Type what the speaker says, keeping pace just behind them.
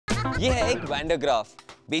ये है एक वैन ग्राफ।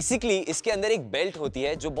 बेसिकली इसके अंदर एक बेल्ट होती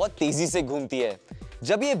है जो बहुत तेजी से घूमती है।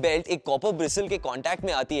 जब ये बेल्ट एक कॉपर ब्रिसल के कांटेक्ट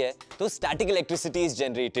में आती है तो स्टैटिक इलेक्ट्रिसिटी इज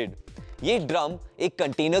जनरेटेड। ये ड्रम एक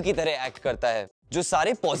कंटेनर की तरह एक्ट करता है जो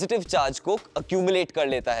सारे पॉजिटिव चार्ज को अक्यूमुलेट कर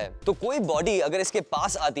लेता है। तो कोई बॉडी अगर इसके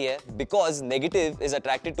पास आती है, because negative is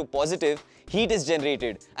attracted to positive, heat is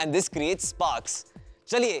generated and this creates sparks.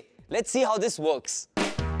 चलिए let's see how this works.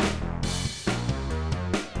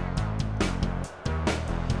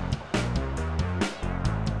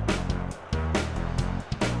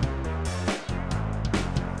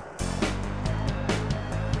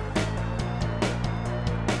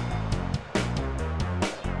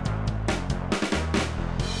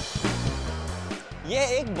 ये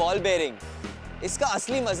एक बॉल बेयरिंग। इसका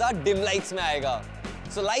असली मजा डिम लाइट्स में आएगा।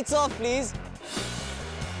 सो lights off please.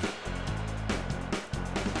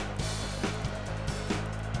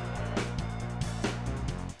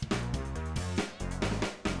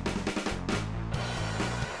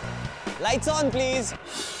 Lights on please.